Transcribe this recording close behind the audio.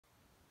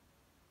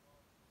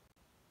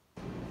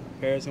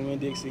Paris and Winn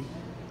Dixie.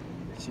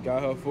 She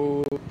got her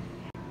food.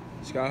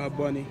 She got her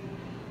bunny.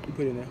 You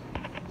put it in there.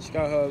 She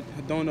got her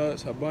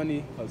donuts, her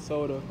bunny, her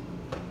soda.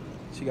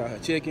 She got her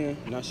chicken.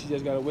 Now she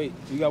just gotta wait.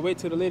 You gotta wait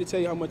till the lady tell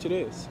you how much it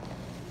is.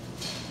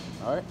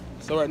 All right.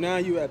 So right now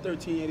you at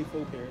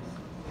 $13.84, Paris.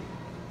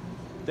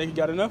 Think you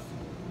got enough?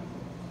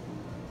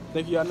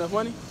 Think you got enough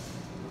money?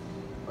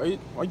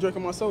 Why you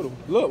drinking my soda?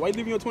 Look, why you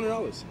leaving your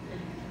 $20?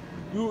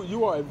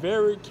 You are a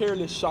very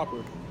careless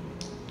shopper.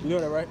 You know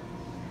that, right?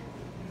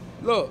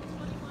 Look,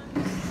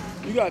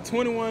 you got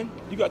 21.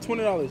 You got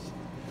 $20.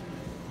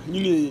 You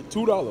need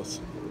 $2.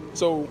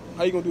 So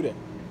how you gonna do that?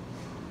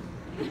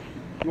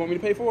 You want me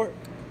to pay for it?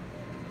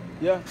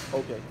 Yeah?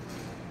 Okay.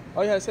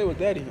 All you had to say was,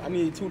 Daddy, I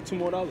need two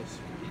more dollars.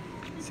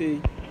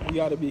 See, you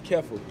gotta be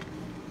careful.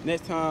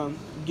 Next time,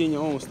 you getting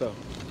your own stuff.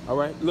 All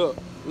right? Look,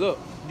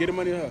 get the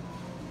money to her.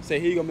 Say,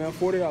 here you go, man,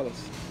 $40.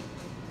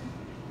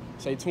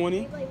 Say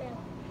 20.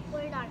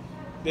 $40.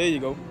 There you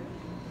go.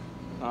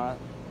 All right.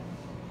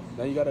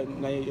 Now you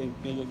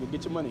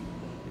get your money.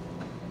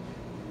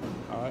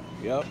 All right.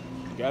 Yep.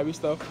 Grab your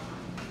stuff.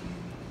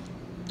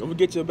 Don't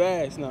forget your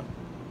bags now.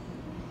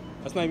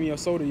 That's not even your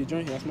soda you're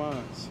drinking. That's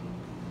mine.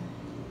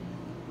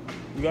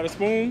 You got a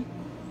spoon?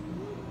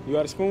 You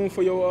got a spoon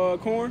for your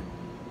corn?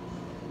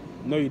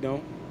 No, you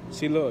don't.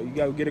 See, look, you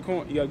gotta get a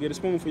corn. You gotta get a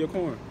spoon for your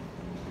corn.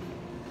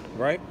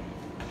 Right?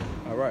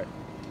 All right.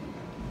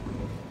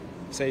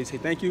 Say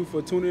thank you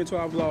for tuning into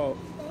our vlog.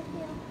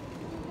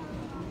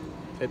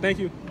 Say thank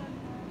you.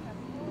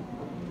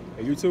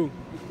 Hey, you too.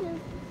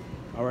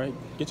 All right,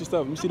 get your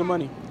stuff. Let me see the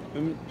money.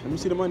 Let me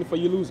see the money before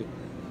you lose it.